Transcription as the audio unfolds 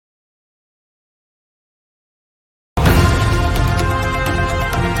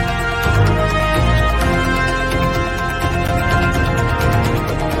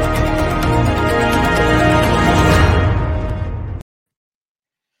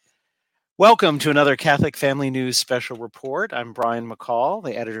Welcome to another Catholic Family News special report. I'm Brian McCall,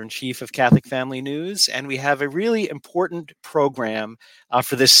 the editor-in-chief of Catholic Family News, and we have a really important program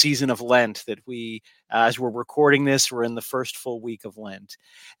for this season of Lent that as we're recording this, we're in the first full week of Lent.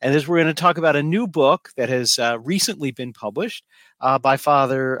 And as we're going to talk about a new book that has recently been published by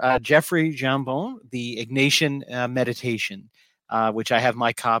Father Jeffrey Jambon, the Ignatian Meditation, which I have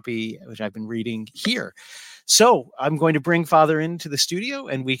my copy, which I've been reading here. So I'm going to bring Father into the studio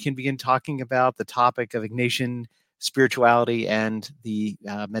and we can begin talking about the topic of Ignatian spirituality and the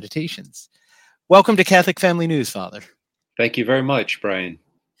meditations. Welcome to Catholic Family News, Father. Thank you very much, Brian.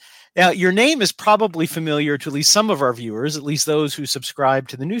 Now, your name is probably familiar to at least some of our viewers, at least those who subscribe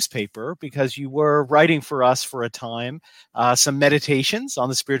to the newspaper, because you were writing for us for a time some meditations on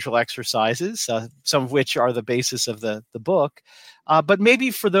the spiritual exercises, some of which are the basis of the book. But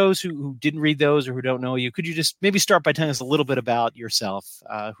maybe for those who didn't read those or who don't know you, could you just maybe start by telling us a little bit about yourself,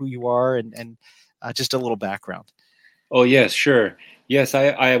 who you are, and just a little background? Oh, yes, sure. Yes,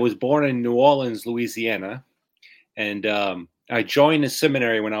 I was born in New Orleans, Louisiana, and I joined the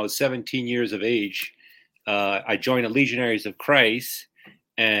seminary when I was 17 years of age. I joined the Legionaries of Christ,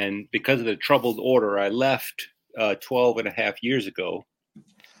 and because of the troubled order, I left 12 and a half years ago,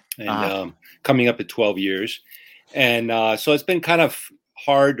 and coming up at 12 years. And so it's been kind of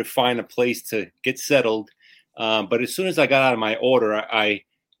hard to find a place to get settled. But as soon as I got out of my order, I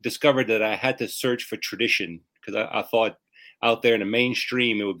discovered that I had to search for tradition, because I thought out there in the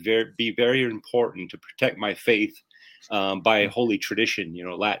mainstream, it would be very important to protect my faith by holy tradition,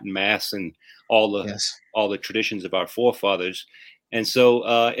 Latin Mass and all the traditions of our forefathers. And so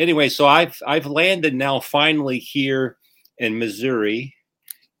anyway, so I've landed now finally here in Missouri,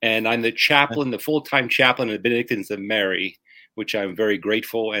 and I'm the chaplain, the full-time chaplain of the Benedictines of Mary, which I'm very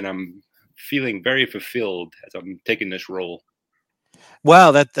grateful, and I'm feeling very fulfilled as I'm taking this role.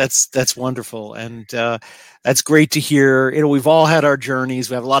 Wow, that's wonderful, and that's great to hear. We've all had our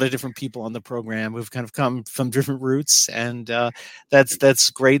journeys. We have a lot of different people on the program who've kind of come from different roots, and that's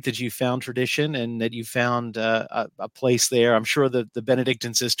great that you found tradition and that you found a place there. I'm sure that the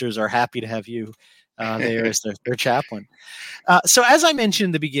Benedictine sisters are happy to have you there as their chaplain. So as I mentioned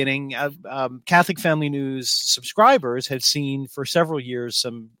in the beginning, Catholic Family News subscribers have seen for several years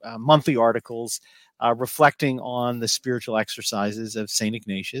some monthly articles reflecting on the spiritual exercises of St.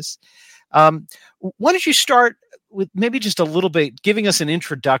 Ignatius. Why don't you start with maybe just a little bit, giving us an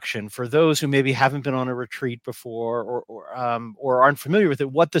introduction for those who maybe haven't been on a retreat before or aren't familiar with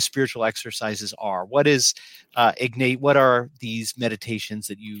it, what the spiritual exercises are. What is Ignatius? What are these meditations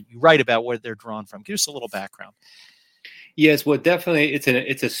that you write about, where they're drawn from? Give us a little background. Yes, well, definitely,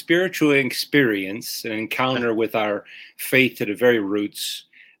 it's a spiritual experience, an encounter with our faith to the very roots.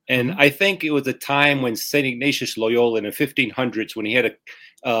 And I think it was a time when St. Ignatius Loyola in the 1500s, when he had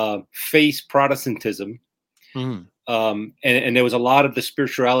to face Protestantism, and there was a lot of the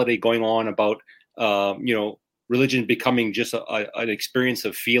spirituality going on about, religion becoming just an experience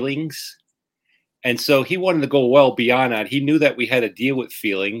of feelings. And so he wanted to go well beyond that. He knew that we had to deal with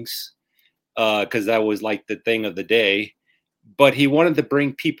feelings because that was like the thing of the day. But he wanted to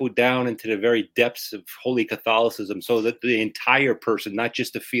bring people down into the very depths of Holy Catholicism, so that the entire person, not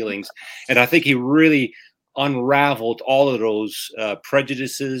just the feelings. And I think he really unraveled all of those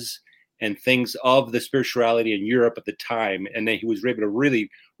prejudices and things of the spirituality in Europe at the time. And then he was able to really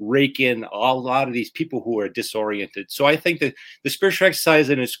rake in a lot of these people who are disoriented. So I think that the spiritual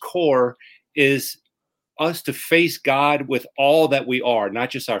exercise in its core is us to face God with all that we are, not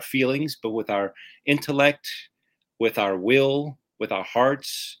just our feelings, but with our intellect, with our will, with our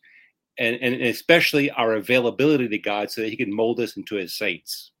hearts, and especially our availability to God, so that he can mold us into his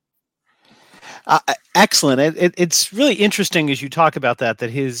saints. Excellent. It's really interesting as you talk about that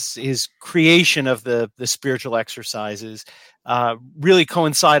his creation of the spiritual exercises really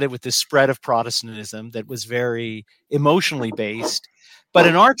coincided with the spread of Protestantism that was very emotionally based. But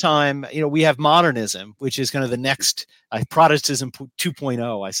in our time, we have modernism, which is kind of the next Protestantism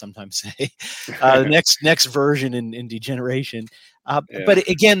 2.0, I sometimes say, the next version in degeneration. But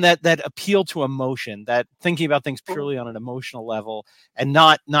again, that appeal to emotion, that thinking about things purely on an emotional level and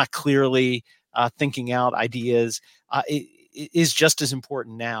not clearly thinking out ideas, is just as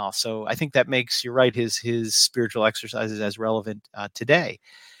important now. So I think that makes, you're right, his spiritual exercises as relevant today.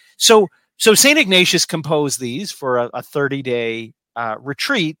 So St. Ignatius composed these for a 30-day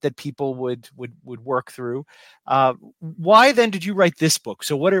retreat that people would work through. Why then did you write this book?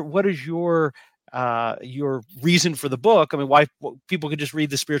 So what is your reason for the book? I mean, why people could just read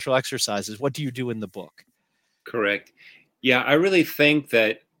the spiritual exercises? What do you do in the book? Correct. Yeah, I really think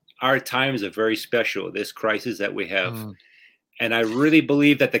that our times are very special, this crisis that we have. And I really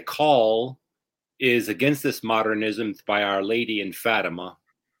believe that the call is against this modernism by Our Lady in Fatima.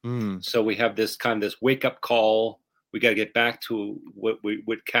 So we have this wake up call. We got to get back to what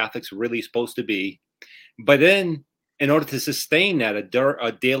Catholics are really supposed to be. But then, in order to sustain that,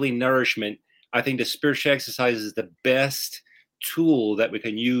 a daily nourishment, I think the spiritual exercise is the best tool that we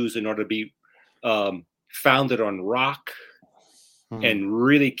can use in order to be founded on rock and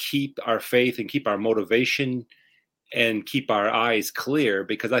really keep our faith and keep our motivation and keep our eyes clear.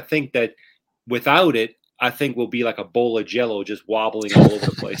 Because I think that without it, I think we'll be like a bowl of Jello just wobbling all over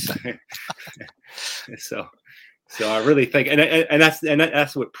the place. So I really think, and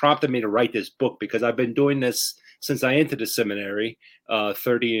that's what prompted me to write this book, because I've been doing this since I entered the seminary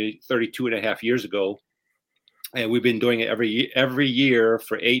 32 and a half years ago. And we've been doing it every year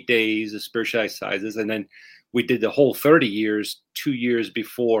for 8 days of spiritual exercises. And then we did the whole 30 years, 2 years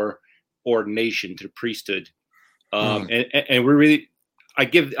before ordination to the priesthood. And we're really, I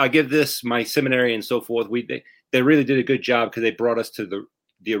give this, my seminary and so forth, they really did a good job, because they brought us to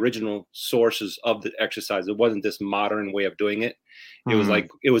the original sources of the exercise. It wasn't this modern way of doing it. It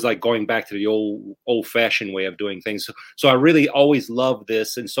was like going back to the old fashioned way of doing things. So I really always loved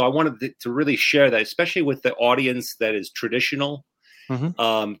this. And so I wanted to really share that, especially with the audience that is traditional,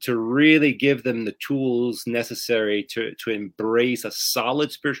 to really give them the tools necessary to embrace a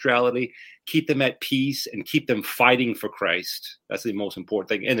solid spirituality, keep them at peace, and keep them fighting for Christ. That's the most important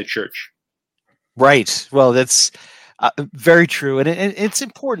thing in the church. Right. Well, that's very true. And it's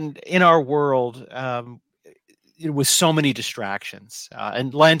important in our world, with so many distractions,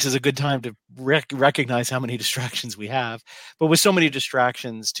 and Lent is a good time to recognize how many distractions we have, but with so many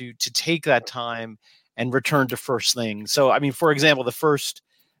distractions, to take that time and return to first things. So, I mean, for example, the first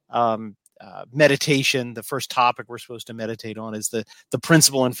meditation, the first topic we're supposed to meditate on is the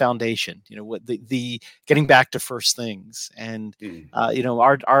principle and foundation, what the getting back to first things. And,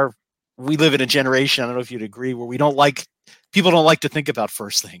 we live in a generation, I don't know if you'd agree, where people don't like to think about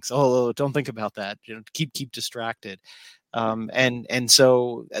first things. Oh, don't think about that. Keep distracted. And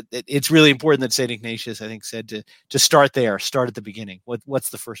so it's really important that St. Ignatius, I think, said to start there, start at the beginning. What's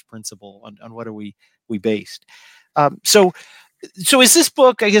the first principle? On what are we based? So is this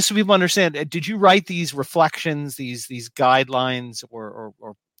book, I guess, so people understand, did you write these reflections, these guidelines, or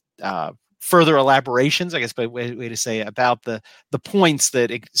further elaborations, I guess, by way to say, about the points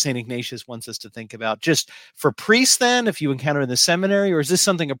that St. Ignatius wants us to think about, just for priests then, if you encounter in the seminary, or is this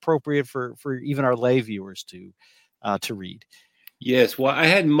something appropriate for even our lay viewers to read? Yes, well, I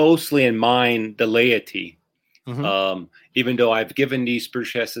had mostly in mind the laity, even though I've given these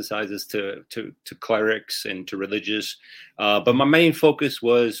spiritual exercises to clerics and to religious, but my main focus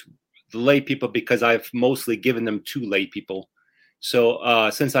was the lay people, because I've mostly given them to lay people.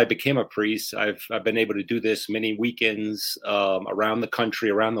 So since I became a priest, I've been able to do this many weekends around the country,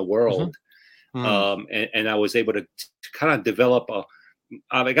 around the world, and I was able to kind of develop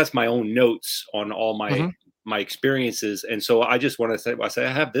my own notes on all my experiences. And so I just want to say,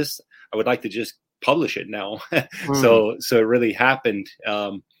 I have this. I would like to just publish it now. So it really happened,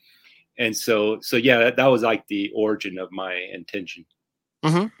 and so yeah, that was like the origin of my intention.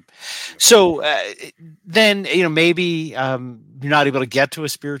 So then, maybe you're not able to get to a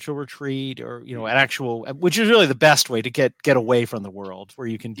spiritual retreat, or an actual, which is really the best way to get away from the world, where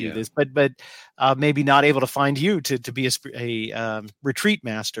you can do this. But maybe not able to find you to be a retreat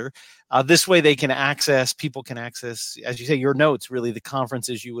master. This way, people can access, as you say, your notes, really the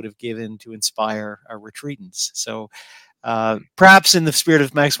conferences you would have given to inspire our retreatants. So. Perhaps in the spirit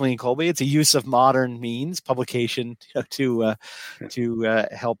of Maximilian Kolbe, it's a use of modern means, publication, to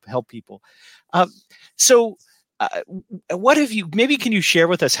help people. So, what have you? Maybe can you share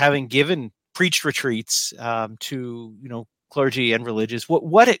with us, having preached retreats to clergy and religious?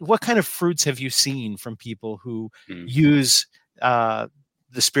 What kind of fruits have you seen from people who use the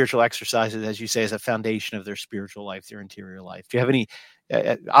spiritual exercises, as you say, as a foundation of their spiritual life, their interior life? Do you have any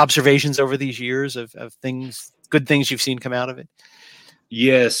observations over these years of things? Good things you've seen come out of it?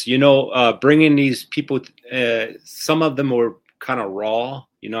 Yes, bringing these people, some of them were kind of raw,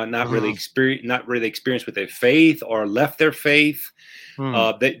 not really experienced with their faith, or left their faith.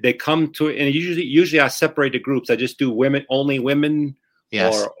 They come to it, and usually I separate the groups. I just do only women,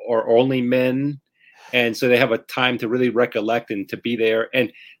 yes, or only men, and so they have a time to really recollect and to be there.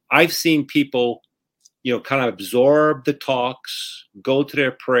 And I've seen people, kind of absorb the talks, go to their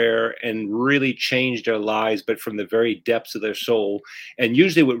prayer, and really change their lives, but from the very depths of their soul. And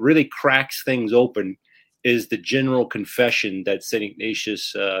usually what really cracks things open is the general confession that St.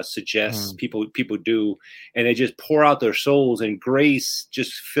 Ignatius suggests people do. And they just pour out their souls, and grace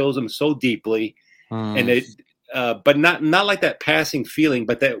just fills them so deeply. And but not like that passing feeling,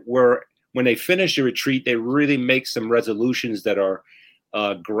 but that when they finish the retreat, they really make some resolutions that are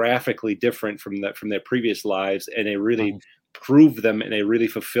graphically different from their previous lives, and they really prove them and they really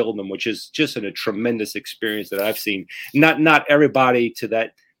fulfill them, which is just a tremendous experience that I've seen. Not everybody to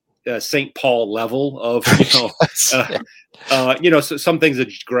that St. Paul level of, so some things are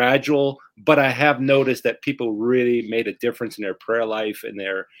gradual, but I have noticed that people really made a difference in their prayer life and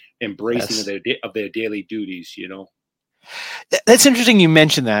their embracing of their daily duties. That's interesting you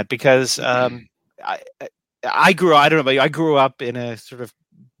mentioned that, because I grew up in a sort of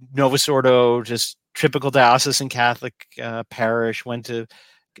Novus Ordo, just typical diocesan Catholic parish. Went to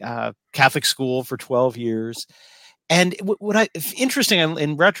Catholic school for 12 years. And interesting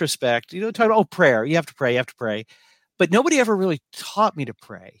in retrospect, talk about, prayer. You have to pray. But nobody ever really taught me to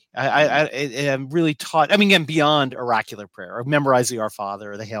pray. I really taught, again, beyond oracular prayer. I memorized the Our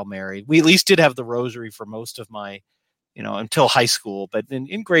Father or the Hail Mary. We at least did have the Rosary for most of my, until high school. But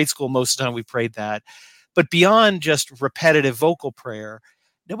in grade school, most of the time we prayed that. But beyond just repetitive vocal prayer,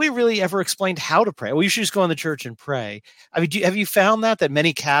 nobody really ever explained how to pray. Well, you should just go in the church and pray. Have you found that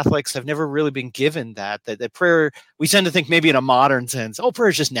many Catholics have never really been given that prayer? We tend to think, maybe in a modern sense, prayer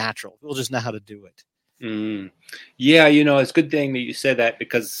is just natural. We'll just know how to do it. Yeah, it's a good thing that you said that,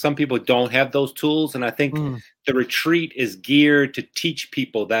 because some people don't have those tools. And I think the retreat is geared to teach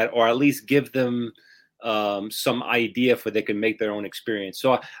people that, or at least give them some idea for they can make their own experience.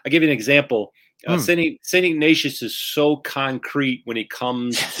 So I'll give you an example. Saint Ignatius is so concrete when it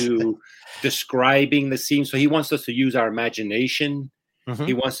comes to describing the scene. So he wants us to use our imagination.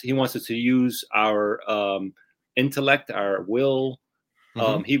 He wants us to use our intellect, our will.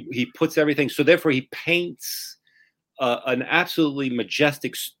 He puts everything. So therefore, he paints an absolutely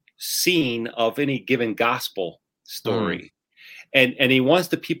majestic scene of any given gospel story, and he wants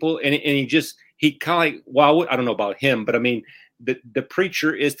the people. And he kind of like, I don't know about him, but the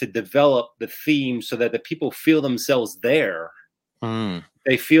preacher is to develop the theme so that the people feel themselves there.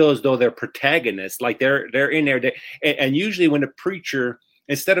 They feel as though they're protagonists, like they're in there. And usually when the preacher,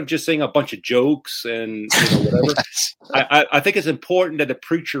 instead of just saying a bunch of jokes and whatever, I think it's important that the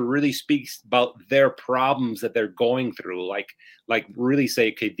preacher really speaks about their problems that they're going through. Like really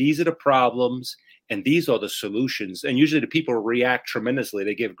say, okay, these are the problems and these are the solutions. And usually the people react tremendously.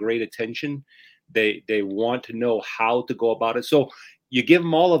 They give great attention. They want to know how to go about it. So you give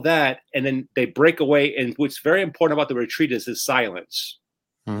them all of that, and then they break away. And what's very important about the retreat is silence.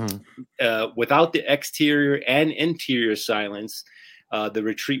 Without the exterior and interior silence, the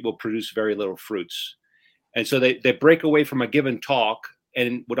retreat will produce very little fruits. And so they break away from a given talk,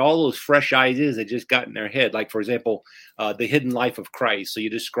 and with all those fresh ideas that just got in their head, like, for example, the hidden life of Christ. So you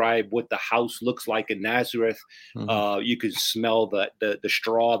describe what the house looks like in Nazareth. You can smell the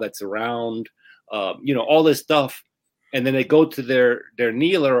straw that's around. All this stuff. And then they go to their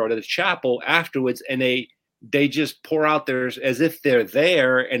kneeler or to the chapel afterwards, and they just pour out theirs as if they're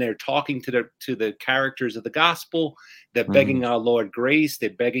there, and they're talking to the characters of the gospel. They're begging our Lord grace. They're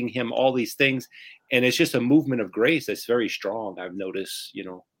begging him all these things. And it's just a movement of grace that's very strong, I've noticed,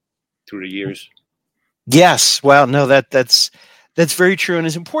 through the years. Yes. Well, no, that's very true. And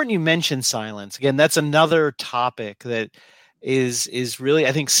it's important you mention silence. Again, that's another topic that is really,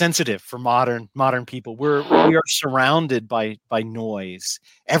 I think, sensitive for modern people. We are surrounded by noise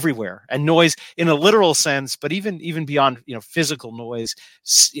everywhere, and noise in a literal sense, but even beyond physical noise,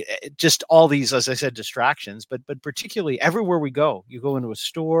 just all these, as I said, distractions. But particularly everywhere we go, you go into a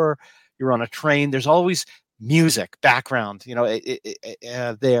store, you're on a train, there's always music, background,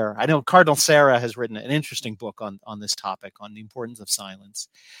 there. I know Cardinal Sarah has written an interesting book on this topic, on the importance of silence.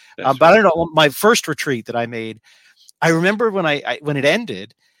 But I don't know, my first retreat that I made, I remember when it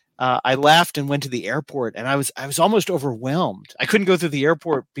ended, I left and went to the airport, and I was almost overwhelmed. I couldn't go through the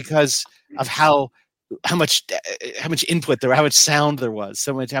airport because of how much input there, how much sound there was,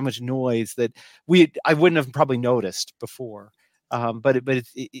 how much noise that I wouldn't have probably noticed before. But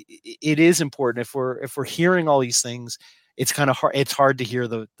it is important if we're hearing all these things. It's kind of hard. It's hard to hear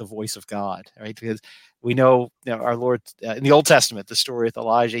the voice of God, right? Because we know, our Lord in the Old Testament, the story with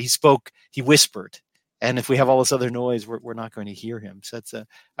Elijah, he spoke, he whispered. And if we have all this other noise, we're not going to hear him. So that's a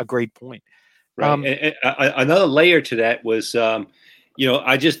great point. Right. And another layer to that was,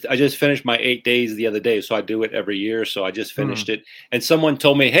 I just finished my 8 days the other day. So I do it every year. So I just finished it. And someone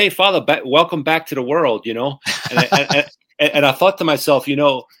told me, "Hey, Father, welcome back to the world," And I thought to myself,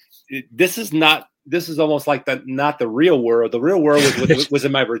 this is almost like not the real world. The real world was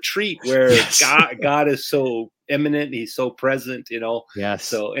in my retreat, where God is so imminent. He's so present, Yes.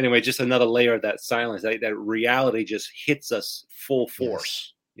 So anyway, just another layer of that silence, that reality just hits us full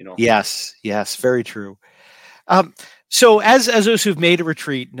force, Yes. Very true. So as those who've made a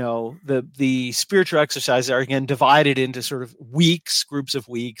retreat know, the spiritual exercises are again divided into sort of weeks, groups of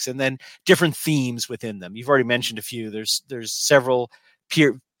weeks, and then different themes within them. You've already mentioned a few. There's several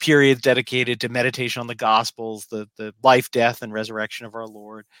periods dedicated to meditation on the Gospels, the life, death, and resurrection of our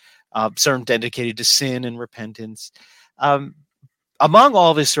Lord. Some dedicated to sin and repentance. Among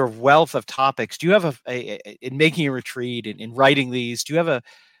all this sort of wealth of topics, do you have in making a retreat, in writing these, do you have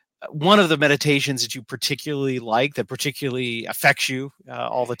one of the meditations that you particularly like, that particularly affects you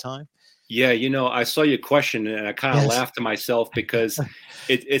all the time? Yeah, I saw your question and I kind of laughed to myself because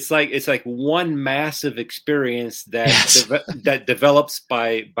it's like one massive experience that that develops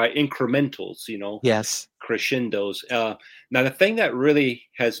by incrementals, Yes. crescendos. Now, the thing that really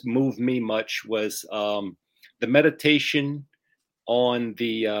has moved me much was the meditation on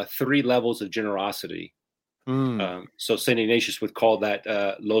the 3 levels of generosity. So St. Ignatius would call that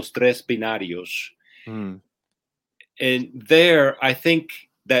los tres binarios. And there, I think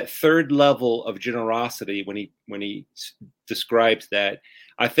that 3rd level of generosity, when he describes that,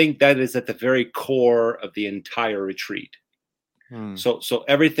 I think that is at the very core of the entire retreat. So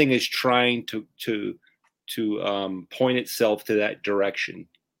everything is trying to point itself to that direction.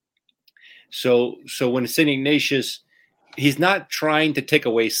 So when St. Ignatius, he's not trying to take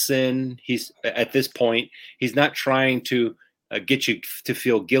away sin. He's at this point, he's not trying to get you to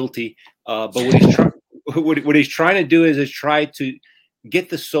feel guilty. But what he's trying to do is try to get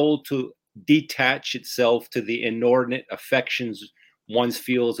the soul to detach itself to the inordinate affections one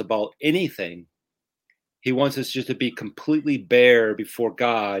feels about anything. He wants us just to be completely bare before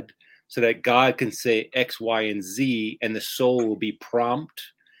God, so that God can say X, Y, and Z, and the soul will be prompt,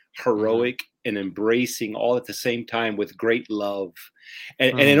 heroic, and embracing all at the same time with great love.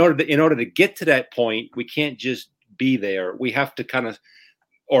 And in order to get to that point, we can't just be there. We have to kind of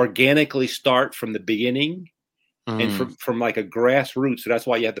organically start from the beginning and from like a grassroots. So that's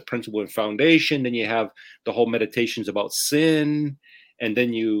why you have the principle and foundation. Then you have the whole meditations about sin, and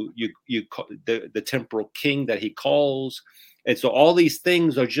then you the temporal king that he calls. And so all these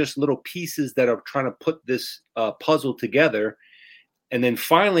things are just little pieces that are trying to put this puzzle together. And then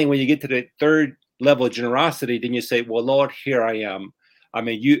finally, when you get to the 3rd level of generosity, then you say, well, Lord, here I am. I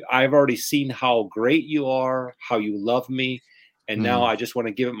mean, I've already seen how great you are, how you love me. And now I just want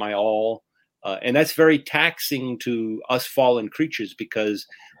to give it my all. And that's very taxing to us fallen creatures, because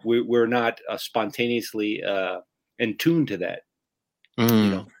we're not spontaneously in tune to that,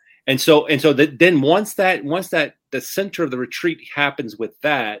 And so then once that the center of the retreat happens with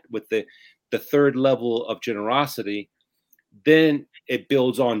the 3rd level of generosity, then it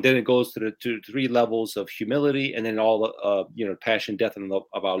builds on. Then it goes to the 3 levels of humility, and then all passion, death, and love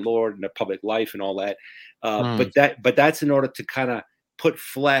of our Lord, and the public life, and all that. But that's in order to kind of put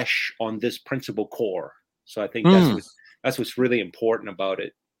flesh on this principal core. So I think that's what's really important about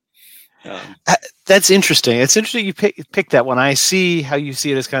it. That's interesting. It's interesting you pick that one. I see how you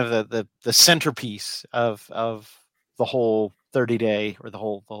see it as kind of the centerpiece of the whole 30-day or the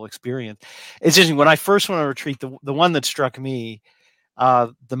whole experience. It's interesting. When I first went on a retreat, the one that struck me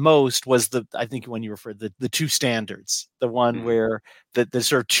the most was I think when you referred the 2 standards, the one where the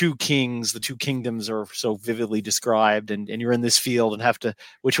sort of 2 kings, the 2 kingdoms are so vividly described, and you're in this field and have to,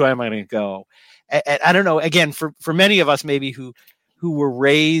 which way am I going to go? And I don't know, again, for many of us maybe who were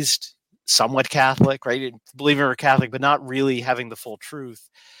raised somewhat Catholic, right? Believing we're Catholic, but not really having the full truth.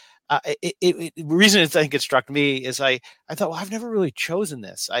 The reason I think it struck me is I thought, well, I've never really chosen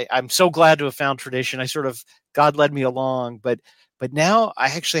this. I'm so glad to have found tradition. God led me along, but now I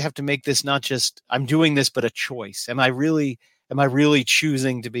actually have to make this not just I'm doing this, but a choice. Am I really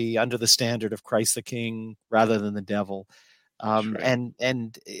choosing to be under the standard of Christ the King rather than the devil? Right.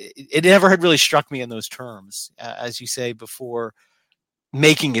 And it never had really struck me in those terms, as you say before.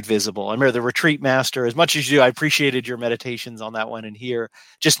 Making it visible. I remember the retreat master, as much as you do, I appreciated your meditations on that one, and here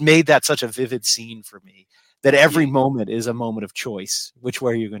just made that such a vivid scene for me, that every moment is a moment of choice. Which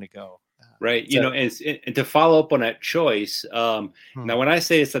way are you going to go? Right. And to follow up on that choice, now when I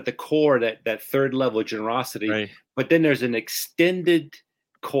say it's at the core, that 3rd level of generosity, right, but then there's an extended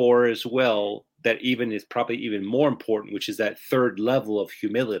core as well that even is probably even more important, which is that 3rd level of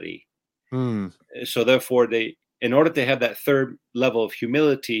humility. So therefore in order to have that 3rd level of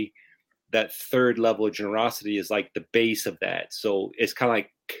humility, that 3rd level of generosity is like the base of that. So it's kind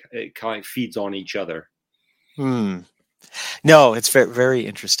of feeds on each other. No, it's very, very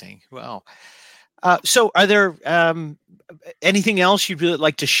interesting. Wow. So are there anything else you'd really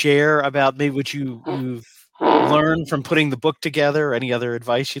like to share about maybe what you've learned from putting the book together? Any other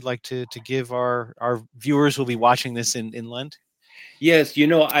advice you'd like to give our viewers who'll be watching this in Lent? Yes, you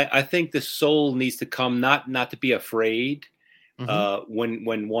know, I think the soul needs to come not to be afraid Hmm.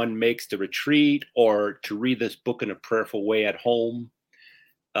 when one makes the retreat, or to read this book in a prayerful way at home,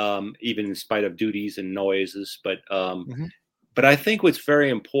 even in spite of duties and noises. Hmm. But I think what's very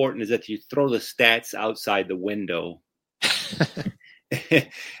important is that you throw the stats outside the window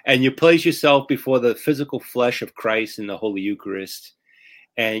and you place yourself before the physical flesh of Christ in the Holy Eucharist.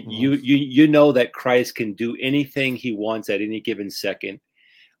 And Hmm. you know that Christ can do anything he wants at any given second.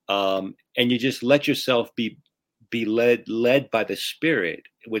 And you just let yourself be led by the Spirit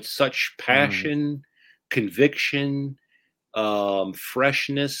with such passion, conviction,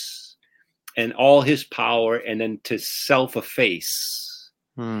 freshness, and all his power, and then to self-efface.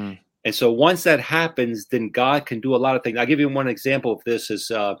 Hmm. And so once that happens, then God can do a lot of things. I'll give you one example of this is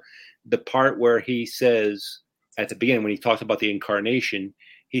the part where he says at the beginning, when he talks about the incarnation,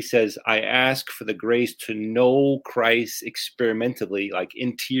 he says, I ask for the grace to know Christ experimentally, like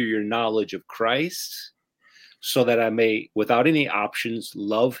interior knowledge of Christ, so that I may, without any options,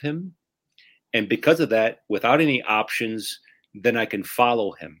 love him. And because of that, without any options, then I can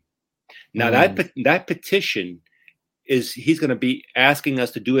follow him. Now Hmm. that petition is, he's going to be asking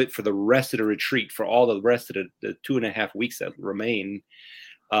us to do it for the rest of the retreat, for all the rest of the 2.5 weeks that remain.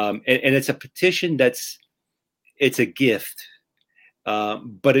 And it's a petition it's a gift,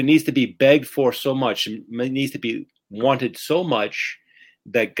 but it needs to be begged for so much. It needs to be wanted so much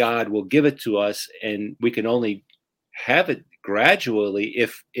that God will give it to us, and we can only have it gradually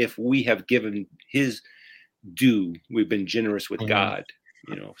if we have given his due. We've been generous with Hmm. God,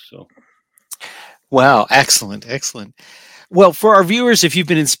 so. Wow, excellent, excellent. Well, for our viewers, if you've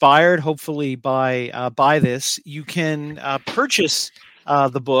been inspired, hopefully by this, you can purchase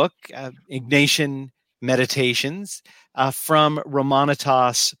the book Ignatian Meditations from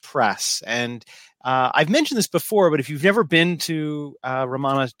Romanitas Press. And I've mentioned this before, but if you've never been to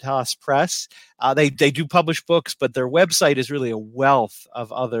Romanitas Press, they do publish books, but their website is really a wealth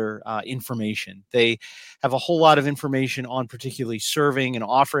of other information. They have a whole lot of information on particularly serving and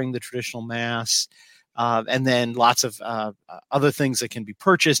offering the traditional Mass. And then lots of other things that can be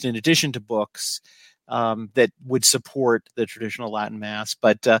purchased in addition to books that would support the traditional Latin Mass.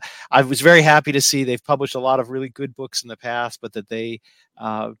 But I was very happy to see they've published a lot of really good books in the past, but that they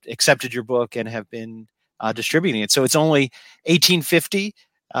accepted your book and have been distributing it. So it's only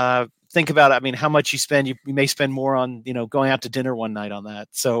 $18.50. Think about it. I mean, how much you spend, you may spend more on, going out to dinner one night on that.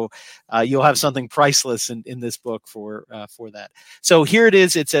 So you'll have something priceless in this book for that. So here it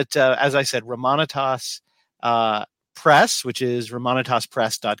is. It's at, as I said, Romanitas Press, which is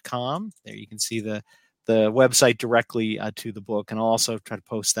romanitaspress.com. There you can see the website directly to the book. And I'll also try to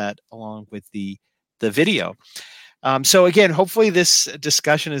post that along with the video. So again, hopefully this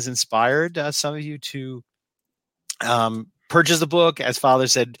discussion has inspired some of you to purchase the book. As Father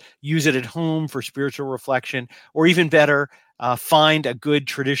said, use it at home for spiritual reflection, or even better, find a good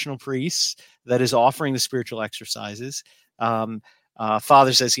traditional priest that is offering the spiritual exercises.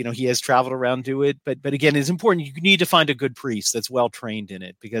 Father says, he has traveled around to it, but again, it's important. You need to find a good priest that's well trained in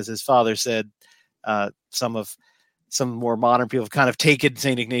it, because as Father said, some more modern people have kind of taken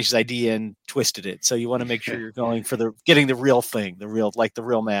St. Ignatius' idea and twisted it. So you want to make sure you're going for getting the real thing, the real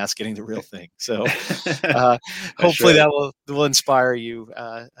Mass, getting the real thing. So hopefully Right. that will inspire you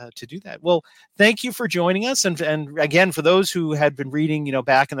to do that. Well, thank you for joining us. And again, for those who had been reading,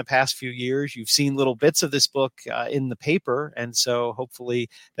 back in the past few years, you've seen little bits of this book in the paper. And so hopefully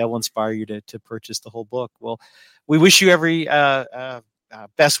that will inspire you to purchase the whole book. Well, we wish you every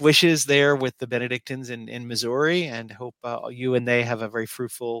best wishes there with the Benedictines in Missouri, and hope you and they have a very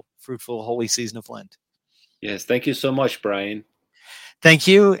fruitful holy season of Lent. Yes, thank you so much, Brian. Thank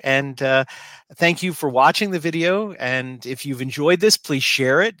you, and thank you for watching the video. And if you've enjoyed this, please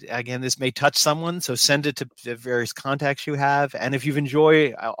share it. Again, this may touch someone, so send it to the various contacts you have. And if you've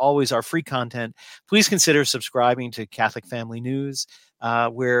enjoyed always our free content, please consider subscribing to Catholic Family News,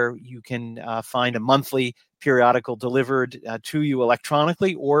 where you can find a monthly periodical delivered to you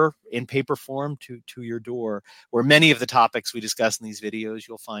electronically or in paper form to your door, where many of the topics we discuss in these videos,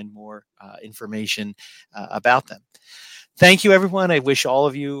 you'll find more information about them. Thank you, everyone. I wish all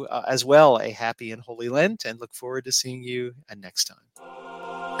of you as well a happy and holy Lent, and look forward to seeing you next time.